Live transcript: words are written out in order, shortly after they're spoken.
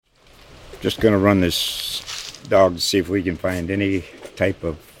Just going to run this dog to see if we can find any type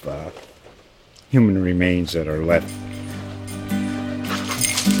of human remains that are left.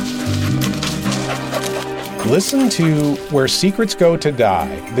 Listen to Where Secrets Go to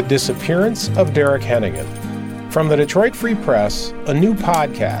Die, The Disappearance of Derek Hennigan. From the Detroit Free Press, a new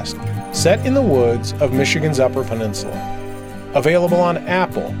podcast set in the woods of Michigan's Upper Peninsula. Available on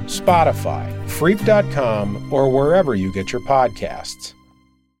Apple, Spotify, Freep.com, or wherever you get your podcasts.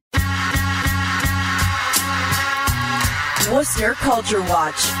 Worcester Culture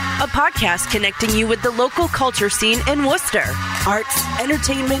Watch, a podcast connecting you with the local culture scene in Worcester. Arts,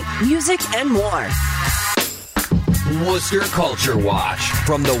 entertainment, music, and more. Worcester Culture Watch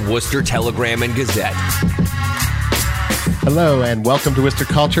from the Worcester Telegram and Gazette. Hello and welcome to Worcester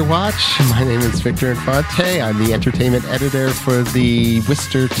Culture Watch. My name is Victor Infante. I'm the entertainment editor for the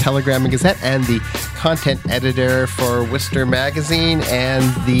Worcester Telegram and Gazette and the content editor for Worcester Magazine and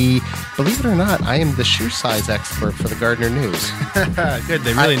believe it or not, I am the shoe size expert for the Gardner News. Good.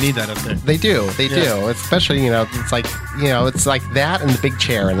 They really need that up there. They do. They do. Especially, it's like that and the big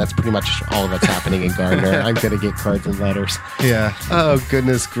chair, and that's pretty much all that's happening in Gardner. I'm going to get cards and letters. Yeah. Oh,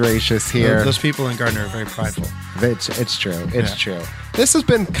 goodness gracious here. Those people in Gardner are very prideful. It's true. It's true. This has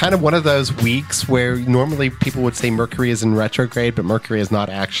been kind of one of those weeks where normally people would say Mercury is in retrograde, but Mercury is not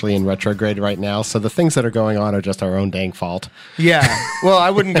actually in retrograde right now. So the things that are going on are just our own dang fault. Yeah. Well, I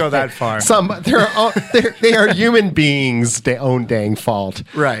wouldn't go that far. They are human beings' own dang fault.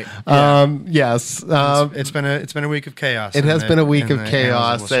 Right. Yeah. Yes. It's been a week of chaos. It has been a week of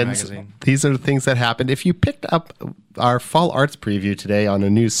chaos, and magazine. These are the things that happened. If you picked up our fall arts preview today on a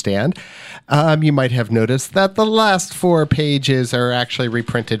newsstand, you might have noticed that the last 4 pages are actually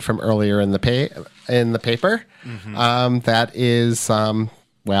reprinted from earlier in the paper. Mm-hmm. That is,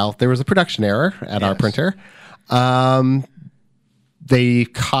 there was a production error at our printer. They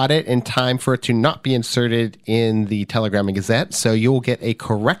caught it in time for it to not be inserted in the Telegram and Gazette, so you'll get a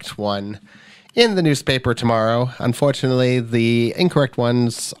correct one in the newspaper tomorrow. Unfortunately, the incorrect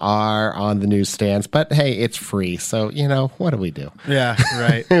ones are on the newsstands, but hey, it's free, so, what do we do? Yeah,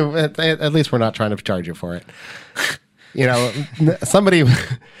 right. At least we're not trying to charge you for it. Somebody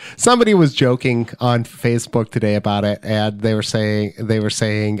was joking on Facebook today about it, and they were saying,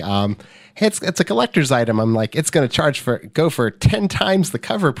 hey, it's a collector's item. I'm like, it's going to go for 10 times the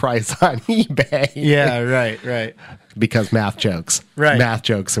cover price on eBay. Yeah, right. Because math jokes. Right. Math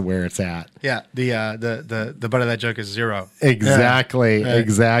jokes are where it's at. Yeah. The butt of that joke is 0. Exactly. Yeah. Right.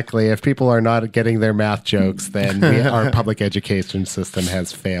 Exactly. If people are not getting their math jokes, then our public education system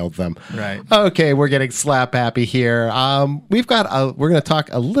has failed them. Right. Okay, we're getting slap happy here. We're going to talk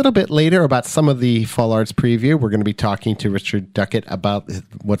a little bit later about some of the Fall Arts preview. We're going to be talking to Richard Duckett about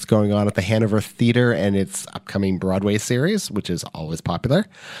what's going on at the Hanover Theater and its upcoming Broadway series, which is always popular.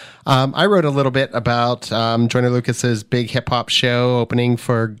 I wrote a little bit about Joyner Lucas's big hip-hop show opening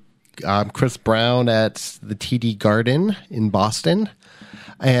for Chris Brown at the TD Garden in Boston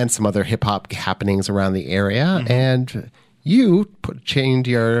and some other hip-hop happenings around the area. Mm-hmm. And you changed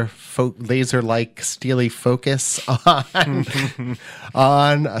your laser-like steely focus on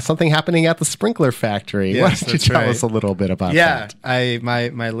something happening at the Sprinkler Factory. Yes, Why don't you tell us a little bit about that? Yeah,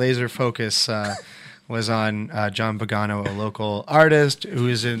 my laser focus was on John Pagano, a local artist who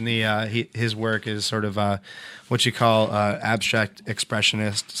is in his work is sort of what you call abstract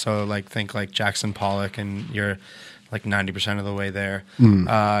expressionist. So think like Jackson Pollock, and you're like 90% of the way there.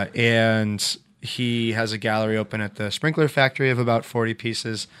 And he has a gallery open at the Sprinkler Factory of about 40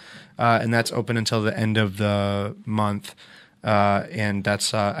 pieces, and that's open until the end of the month. And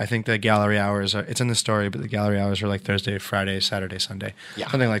that's, I think the gallery hours it's in the story, but the gallery hours are like Thursday, Friday, Saturday, Sunday,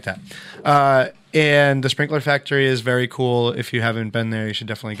 something like that. And the Sprinkler Factory is very cool. If you haven't been there, you should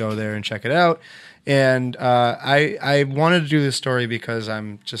definitely go there and check it out. And I wanted to do this story because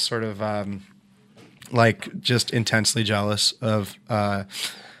I'm just sort of just intensely jealous of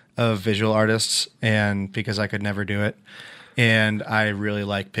visual artists, and because I could never do it. And I really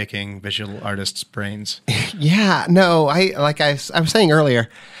like picking visual artists' brains. Yeah, no, I was saying earlier,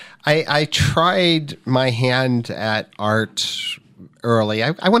 I tried my hand at art early.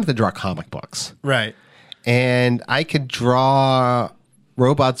 I wanted to draw comic books. Right. And I could draw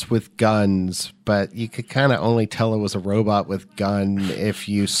robots with guns, but you could kind of only tell it was a robot with gun if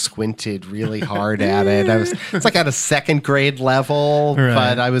you squinted really hard at it. It's like at a second grade level, right.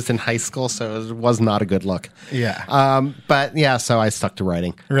 But I was in high school, so it was not a good look. Yeah. But yeah, so I stuck to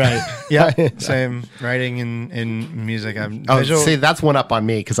writing. Right. Yeah. Same. Writing and music. See, that's one up on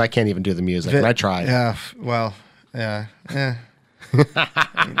me because I can't even do the music. I tried. Yeah. Well. Yeah. Yeah.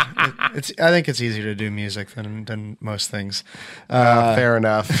 I think it's easier to do music than most things. Fair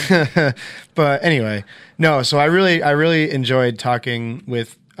enough. But anyway, no. So I really enjoyed talking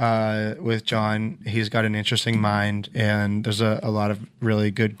with John. He's got an interesting mind, and there's a lot of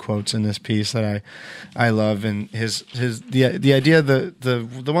really good quotes in this piece that I love. And the idea,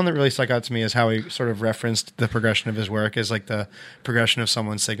 the one that really stuck out to me is how he sort of referenced the progression of his work as like the progression of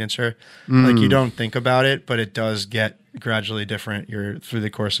someone's signature. Like you don't think about it, but it does get gradually different through the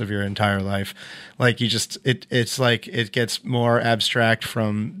course of your entire life. Like it's like it gets more abstract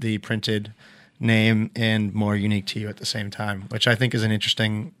from the printed name and more unique to you at the same time, which I think is an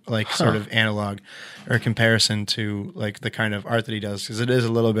interesting sort of analog or comparison to like the kind of art that he does, because it is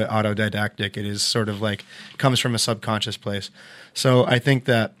a little bit autodidactic. It is sort of like comes from a subconscious place. So I think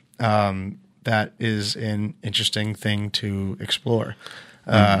that that is an interesting thing to explore,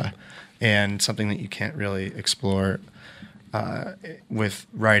 and something that you can't really explore with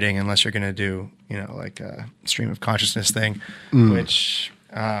writing unless you're going to do like a stream of consciousness thing, which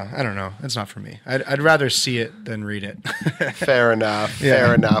I don't know. It's not for me. I'd rather see it than read it. Fair enough.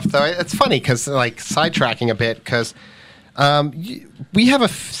 Fair enough. Though it's funny because, like, sidetracking a bit, because we have a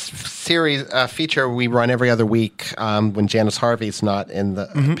feature we run every other week when Janice Harvey's not in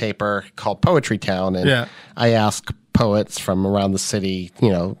the paper, called Poetry Town, and I ask poets from around the city,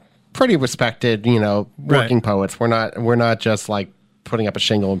 pretty respected, working poets. We're not just like putting up a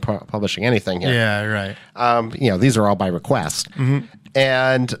shingle and publishing anything here. Yeah, right. These are all by request.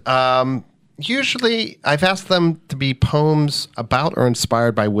 And usually I've asked them to be poems about or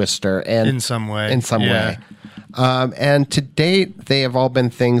inspired by Worcester. And in some way. And to date, they have all been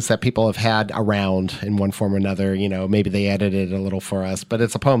things that people have had around in one form or another. Maybe they edited it a little for us, but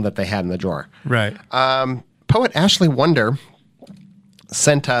it's a poem that they had in the drawer. Right. Poet Ashley Wonder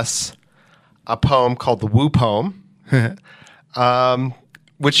sent us a poem called The Woo Poem,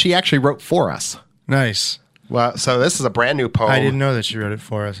 which she actually wrote for us. Nice. Well, so this is a brand new poem. I didn't know that she wrote it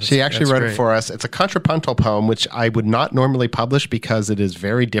for us. She actually wrote it for us. It's a contrapuntal poem, which I would not normally publish because it is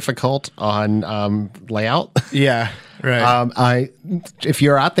very difficult on layout. Yeah, right. If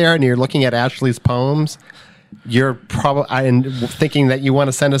you're out there and you're looking at Ashley's poems, you're probably thinking that you want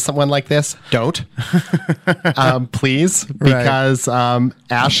to send us someone like this. Don't, please, because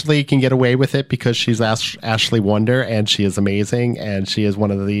Ashley can get away with it because she's Ashley Wonder, and she is amazing, and she is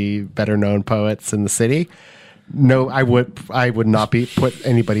one of the better known poets in the city. No, I would not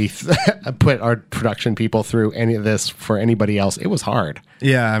put our production people through any of this for anybody else. It was hard.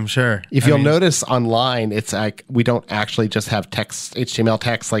 Yeah, I'm sure. If you'll notice online, it's like we don't actually just have text, HTML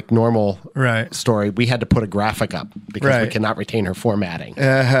text like normal story. We had to put a graphic up because we cannot retain her formatting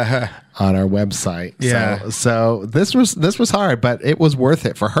on our website. Yeah. So this was hard, but it was worth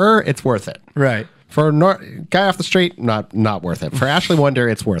it. For her, it's worth it. Right. For a guy off the street, not worth it. For Ashley Wonder,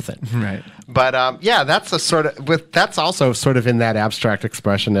 it's worth it. Right. But that's that's also sort of in that abstract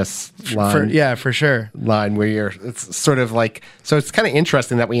expressionist line. For sure. Line where it's sort of like, so it's kind of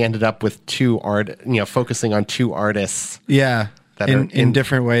interesting that we ended up with focusing on two artists. Yeah. That in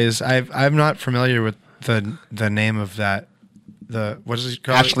different ways. I'm not familiar with the name of that. What is it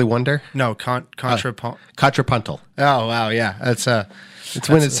called? Ashley Wonder? No, contrapuntal. Oh wow, yeah. That's it's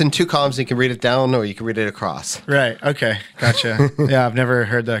when it's in two columns, you can read it down or you can read it across. Right. Okay. Gotcha. Yeah, I've never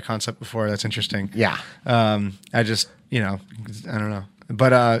heard that concept before. That's interesting. Yeah. I just, I don't know.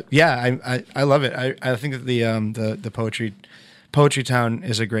 But I love it. I think that the Poetry Town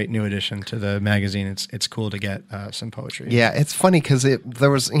is a great new addition to the magazine. It's cool to get some poetry. Yeah, it's funny because there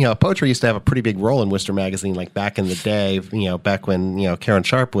was, poetry used to have a pretty big role in Worcester magazine, like back in the day, back when, Karen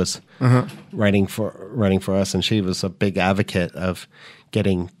Sharp was writing for us, and she was a big advocate of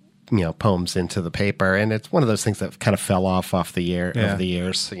getting, poems into the paper. And it's one of those things that kind of fell off over the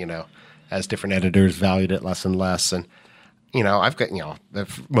years, as different editors valued it less and less. And, I've got,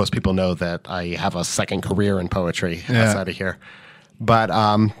 most people know that I have a second career in poetry outside of here. But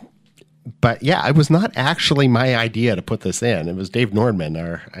yeah, it was not actually my idea to put this in. It was Dave Nordman,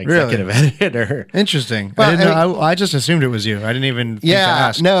 our executive editor. Interesting. Well, I didn't know. I just assumed it was you. I didn't even think to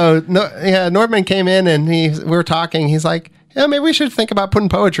ask. Nordman came in and we were talking. He's like, maybe we should think about putting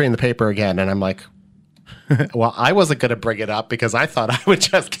poetry in the paper again. And I'm like, well, I wasn't going to bring it up because I thought I would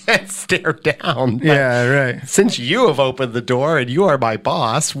just get stared down. But right. Since you have opened the door and you are my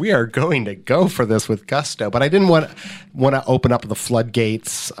boss, we are going to go for this with gusto. But I didn't want to open up the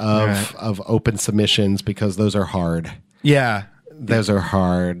floodgates of open submissions because those are hard. Yeah. those are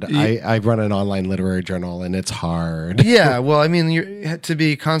hard. I run an online literary journal, and it's hard. Yeah, well, I mean, you to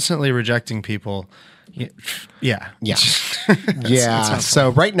be constantly rejecting people. Yeah. Yeah.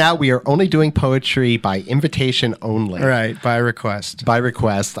 So right now we are only doing poetry by invitation only. Right, by request. By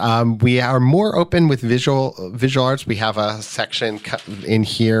request. We are more open with visual arts. We have a section in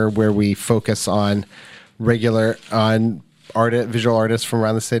here where we focus on visual artists from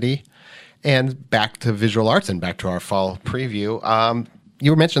around the city, and back to visual arts and back to our fall preview.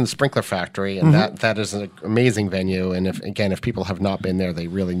 You mentioned the Sprinkler Factory, and that is an amazing venue. And if people have not been there, they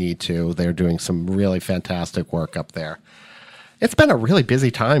really need to. They're doing some really fantastic work up there. It's been a really busy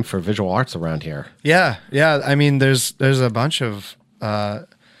time for visual arts around here. Yeah. I mean, there's a bunch of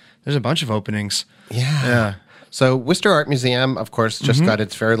openings. Yeah. So Worcester Art Museum, of course, just got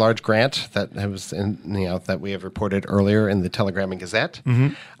its very large grant that that we have reported earlier in the Telegram and Gazette.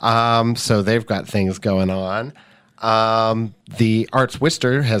 So they've got things going on. The Arts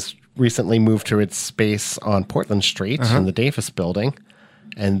Worcester has recently moved to its space on Portland Street in the Davis building,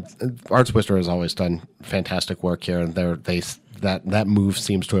 and Arts Worcester has always done fantastic work here, and that move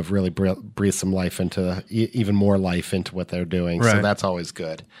seems to have really breathed some life into even more life into what they're doing. Right. So that's always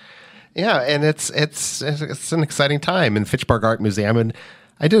good. Yeah, and it's an exciting time in Fitchburg Art Museum, and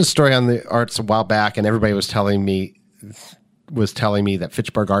I did a story on the arts a while back, and everybody was telling me that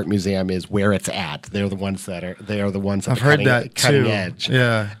Fitchburg Art Museum is where it's at. They're the ones that are I've heard that cutting too. edge.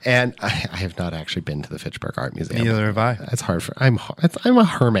 Yeah, and I have not actually been to the Fitchburg Art Museum. Neither have I. It's hard I'm a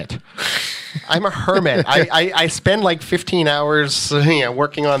hermit. I'm a hermit. I spend like 15 hours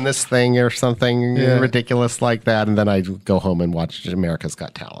working on this thing or something ridiculous like that, and then I go home and watch America's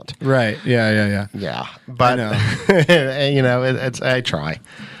Got Talent. Right. Yeah. Yeah, but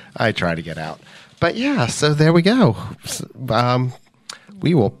I try to get out. But yeah, so there we go.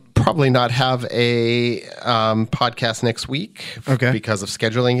 We will probably not have a podcast next week because of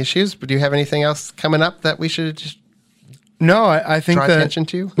scheduling issues. But do you have anything else coming up that we should just I think draw attention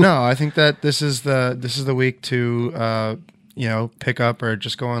to? No, I think that this is the week to pick up or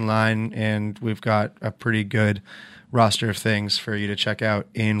just go online, and we've got a pretty good roster of things for you to check out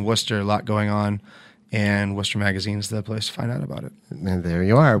in Worcester. A lot going on. And Worcester Magazine is the place to find out about it. And there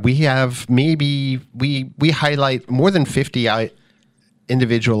you are. We have we highlight more than 50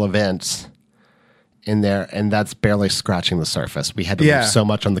 individual events in there, and that's barely scratching the surface. We had to move so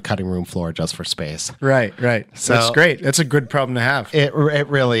much on the cutting room floor just for space. Right. So that's great. That's a good problem to have. It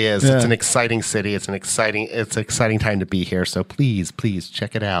really is. Yeah. It's an exciting city. It's an exciting time to be here. So please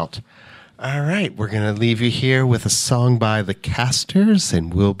check it out. All right, we're going to leave you here with a song by the Casters,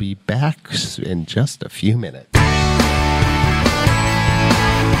 and we'll be back in just a few minutes.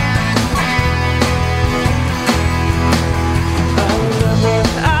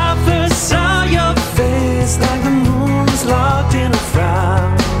 I first saw your face like the moon was locked in a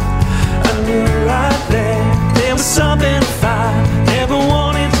frown. I knew right there was something to find. Never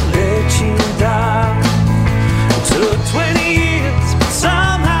wanted to let you down. It took 20 years, but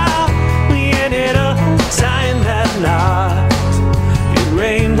somehow tying that knot. It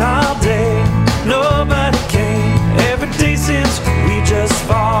rained all day, nobody came. Every day since we just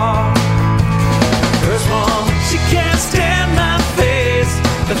fought. First one, she can't stand my face.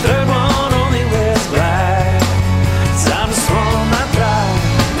 The third one only wears black. Time to swallow my pride.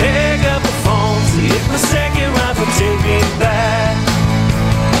 Pick up the phone, see if my second rifle take me back.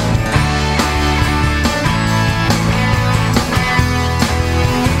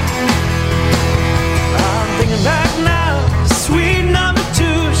 Back now, sweet number 2,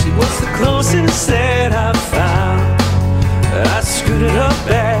 she was the closest that I found. I screwed it up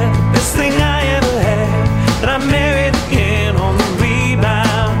bad, the best thing I ever had. And I married again on the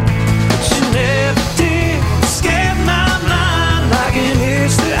rebound. But she never did, scared my mind like an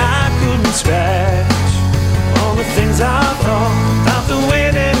itch that I couldn't scratch. All the things I thought, not the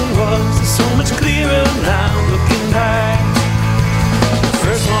way that it was, is so much clearer now looking back. The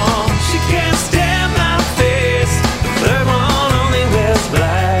first one, she can't stand my face. Third one only wears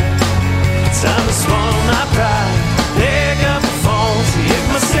black. Time to swallow my pride. Pick up the phone, see if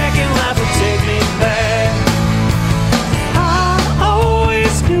my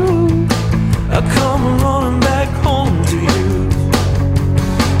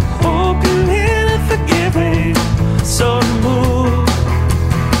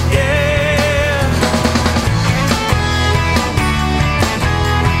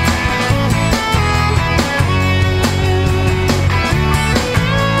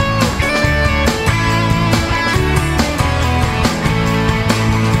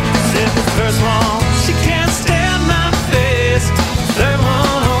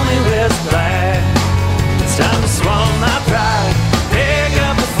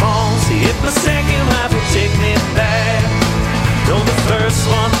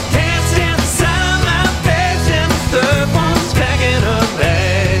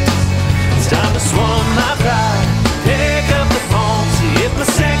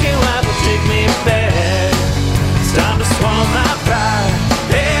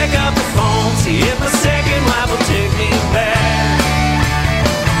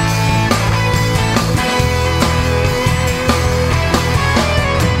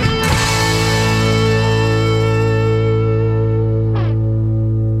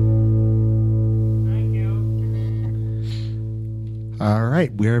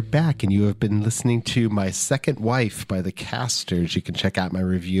right, we're back, and you have been listening to My Second Wife by the Casters. You can check out my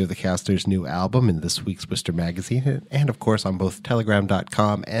review of the Casters' new album in this week's Worcester Magazine, and of course on both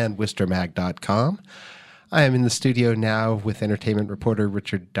telegram.com and worcestermag.com. I am in the studio now with entertainment reporter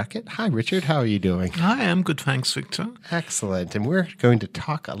Richard Duckett. Hi, Richard. How are you doing? Hi, I'm good, thanks, Victor. Excellent. And we're going to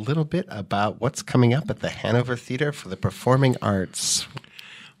talk a little bit about what's coming up at the Hanover Theatre for the Performing Arts.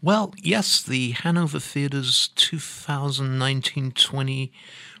 Well, yes, the Hanover Theatre's 2019-20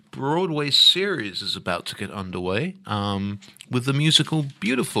 Broadway series is about to get underway with the musical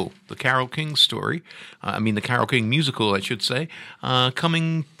Beautiful, the Carole King story. The Carole King musical, I should say,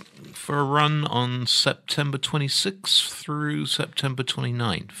 coming for a run on September 26th through September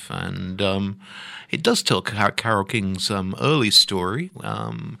 29th. And it does tell Carole King's early story.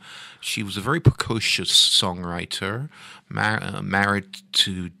 She was a very precocious songwriter, married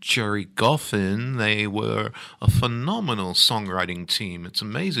to Jerry Goffin. They were a phenomenal songwriting team. It's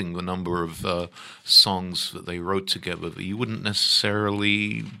amazing the number of songs that they wrote together that you wouldn't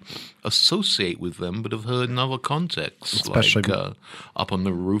necessarily associate with them, but have heard in other contexts, especially like Up on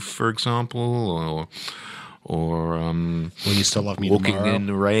the Roof, for example, or Will You Still Love Me Walking Tomorrow? in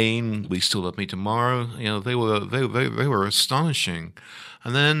the Rain, We Still Love Me Tomorrow. You know, they were astonishing.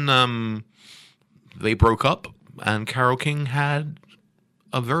 And then they broke up, and Carole King had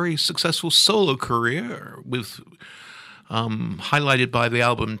a very successful solo career with highlighted by the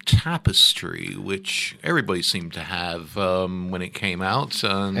album Tapestry, which everybody seemed to have when it came out.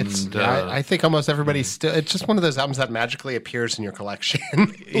 And I think almost everybody still. It's just one of those albums that magically appears in your collection.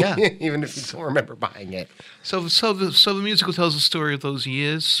 Yeah, even if you don't remember buying it. So the musical tells the story of those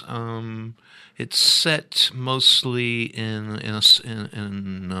years. It's set mostly in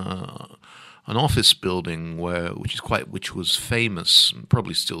an office building which was famous, and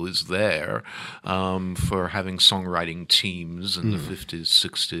probably still is there, for having songwriting teams in the 50s,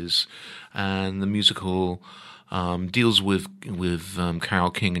 60s, and the musical deals with Carole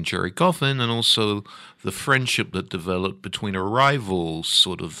King and Jerry Goffin, and also the friendship that developed between a rival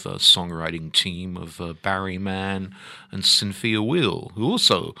sort of songwriting team of Barry Mann and Cynthia Weil, who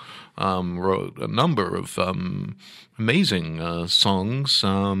also wrote a number of amazing songs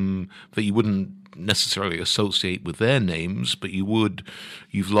that you wouldn't necessarily associate with their names, but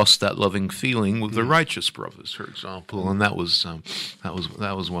you've lost that loving feeling with the Righteous Brothers, for example, and that was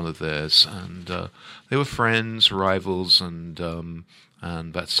one of theirs, and they were friends, rivals, and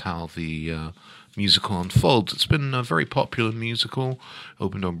that's how the musical unfolds. It's been a very popular musical,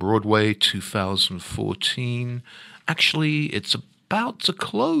 opened on Broadway 2014. Actually, it's about to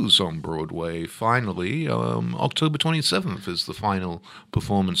close on Broadway, finally. October 27th is the final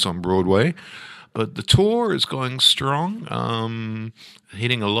performance on Broadway. But the tour is going strong,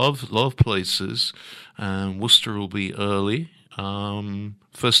 hitting a lot of places, and Worcester will be early.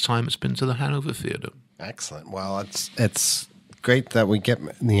 First time it's been to the Hanover Theatre. Excellent. Well, it's great that we get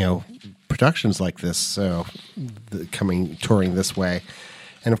productions like this, so touring this way.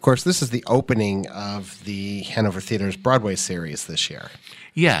 And of course, this is the opening of the Hanover Theatre's Broadway series this year.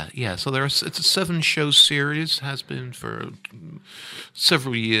 Yeah. So it's a 7-show series, has been for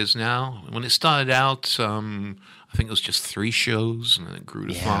several years now. When it started out, I think it was just 3 shows, and then it grew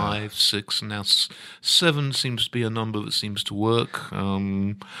to 5, 6, and now 7 seems to be a number that seems to work.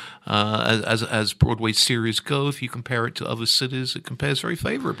 As Broadway series go, if you compare it to other cities, it compares very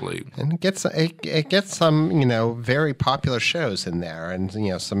favorably. And it gets some very popular shows in there, and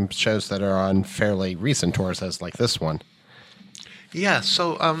some shows that are on fairly recent tours, as like this one. Yeah.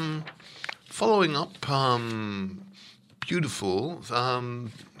 So following up, Beautiful.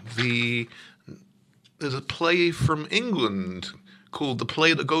 There's a play from England called The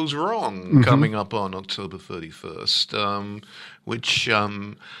Play That Goes Wrong coming up on October 31st, which,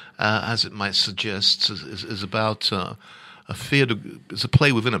 as it might suggest, is about a theatre. It's a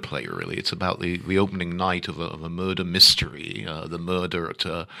play within a play, really. It's about the opening night of a murder mystery, the murder at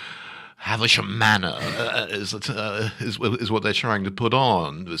Havisham Manor is what they're trying to put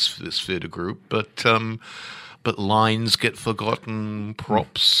on, this theatre group, but lines get forgotten,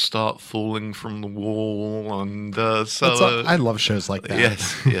 props start falling from the wall, and I love shows like that.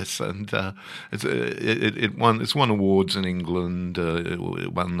 Yes, and it's won awards in England.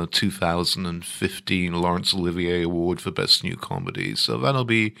 It won the 2015 Laurence Olivier Award for Best New Comedy. So that'll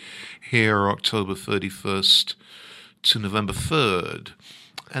be here October 31st to November 3rd,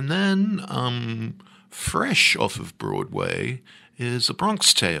 and then fresh off of Broadway is A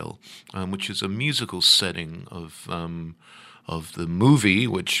Bronx Tale, which is a musical setting of the movie,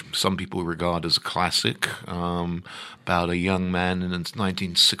 which some people regard as a classic, about a young man in the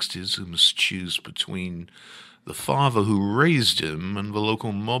 1960s who must choose between the father who raised him and the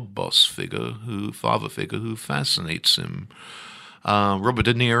local mob boss father figure who fascinates him. Robert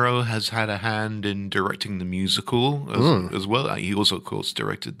De Niro has had a hand in directing the musical as well. He also, of course,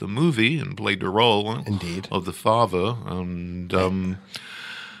 directed the movie and played the role of the father. And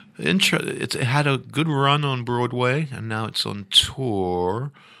it had a good run on Broadway, and now it's on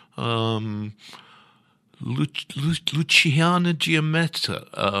tour. Lucia Giametta,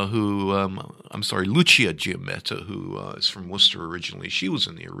 Lucia Giametta, who is from Worcester originally. She was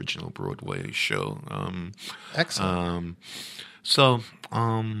in the original Broadway show. Excellent.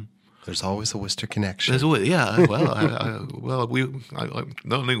 There's always a Worcester connection. There's always, yeah. Well, I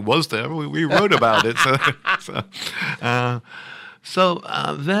not only was there, we wrote about it.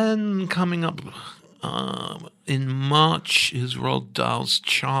 Then coming up in March is Roald Dahl's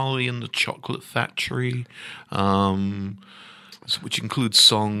Charlie and the Chocolate Factory, which includes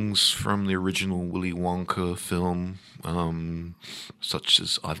songs from the original Willy Wonka film, such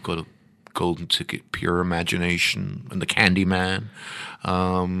as I've Got a Golden Ticket, Pure Imagination, and The Candyman.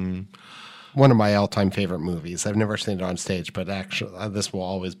 One of my all-time favorite movies. I've never seen it on stage, but actually, this will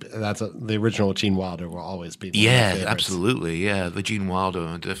always be. The original Gene Wilder will always be. One of my favorites. Absolutely. Yeah, the Gene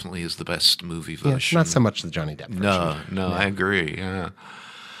Wilder definitely is the best movie version. Not so much the Johnny Depp version. No, I agree. Yeah.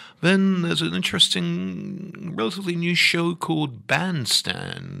 Then there's an interesting, relatively new show called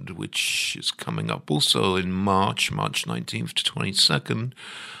Bandstand, which is coming up also in March 19th to 22nd,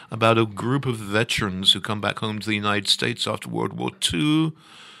 about a group of veterans who come back home to the United States after World War II,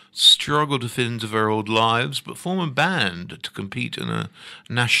 struggle to fit into their old lives, but form a band to compete in a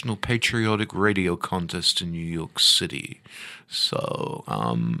national patriotic radio contest in New York City. So,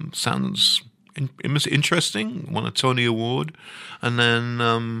 sounds interesting. Won a Tony Award. And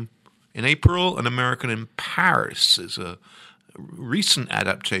then in April, An American in Paris is a recent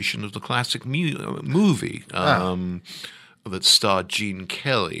adaptation of the classic movie that starred Gene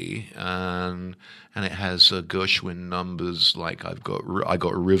Kelly, and it has Gershwin numbers like I Got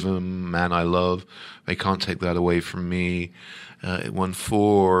Rhythm, Man I Love, They Can't Take That Away From Me. It won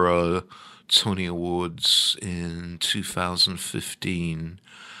 4 Tony Awards in 2015.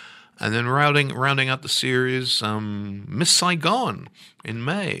 And then rounding out the series, Miss Saigon in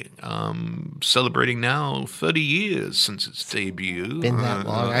May, celebrating now 30 years since its debut. Been that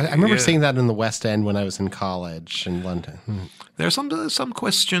long? I remember seeing that in the West End when I was in college in London. There's some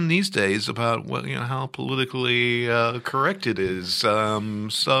question these days about how politically correct it is.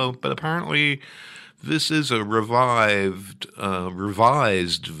 But apparently this is a revised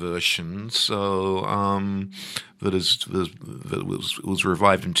version. So. That was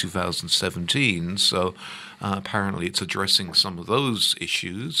revived in 2017. So apparently it's addressing some of those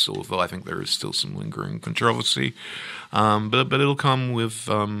issues, although I think there is still some lingering controversy. But it'll come with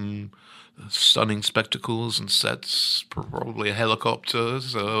stunning spectacles and sets, probably a helicopter.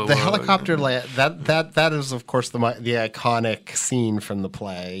 So the helicopter that is of course the iconic scene from the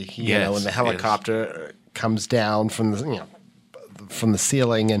play. You know, when the helicopter comes down from the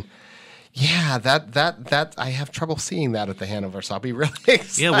ceiling and. Yeah, that I have trouble seeing that at the Hanover, so I'll be really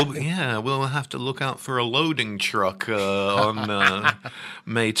excited. We'll have to look out for a loading truck on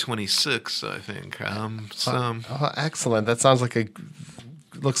May 26th, I think. Excellent. That sounds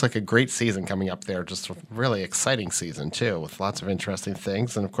looks like a great season coming up there. Just a really exciting season too, with lots of interesting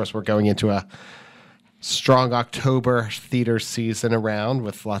things, and of course we're going into a strong October theater season around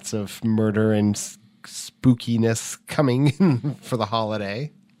with lots of murder and spookiness coming for the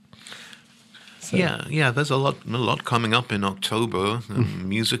holiday. So. Yeah. There's a lot coming up in October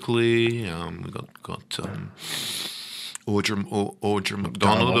musically. We got Audra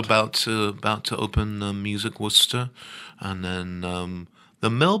McDonald about to open Music Worcester, and then the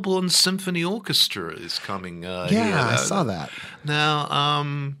Melbourne Symphony Orchestra is coming. I saw that. Now,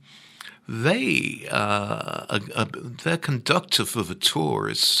 their conductor for the tour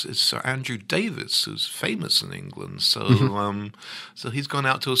is Sir Andrew Davis, who's famous in England. So, so he's gone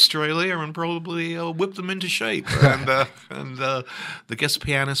out to Australia and probably whipped them into shape. And the guest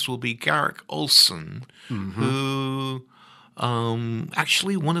pianist will be Garrick Olson, who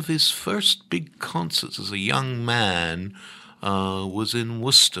actually one of his first big concerts as a young man was in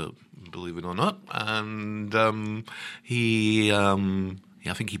Worcester, believe it or not, and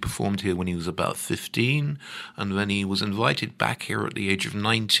I think he performed here when he was about 15, and then he was invited back here at the age of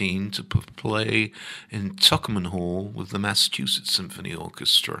 19 to play in Tuckerman Hall with the Massachusetts Symphony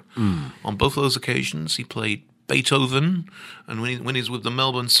Orchestra. On both of those occasions, he played Beethoven, and when he's with the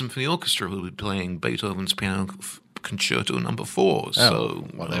Melbourne Symphony Orchestra, he'll be playing Beethoven's Piano Concerto No. 4. So,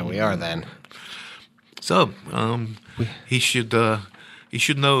 there we are then. So he should know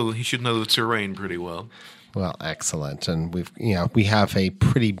the terrain pretty well. Well, excellent. And we have a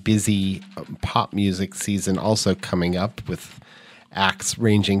pretty busy pop music season also coming up with acts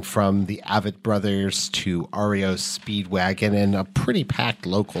ranging from the Avett Brothers to REO Speedwagon and a pretty packed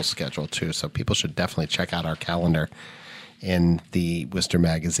local schedule too. So people should definitely check out our calendar in the Worcester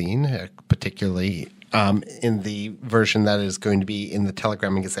magazine, particularly in the version that is going to be in the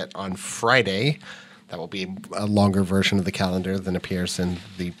Telegram and Gazette on Friday. That will be a longer version of the calendar than appears in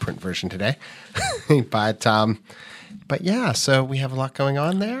the print version today. But yeah, so we have a lot going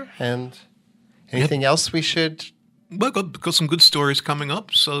on there. And anything else we should? Well, got some good stories coming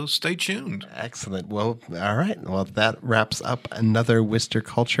up, so stay tuned. Excellent. Well, all right. Well, that wraps up another Worcester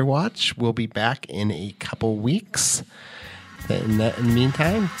Culture Watch. We'll be back in a couple weeks. In the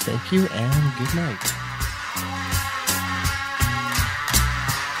meantime, thank you and good night.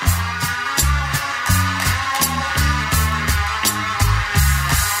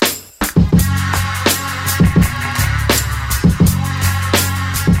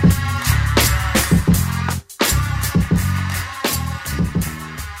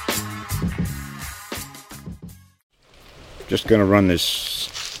 Just going to run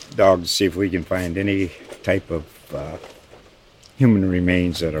this dog to see if we can find any type of human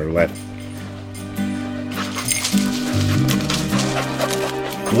remains that are left.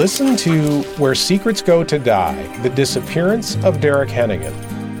 Listen to Where Secrets Go to Die, The Disappearance of Derek Hennigan.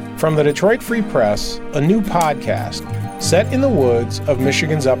 From the Detroit Free Press, a new podcast set in the woods of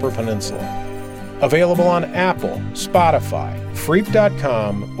Michigan's Upper Peninsula. Available on Apple, Spotify,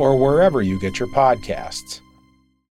 Freep.com, or wherever you get your podcasts.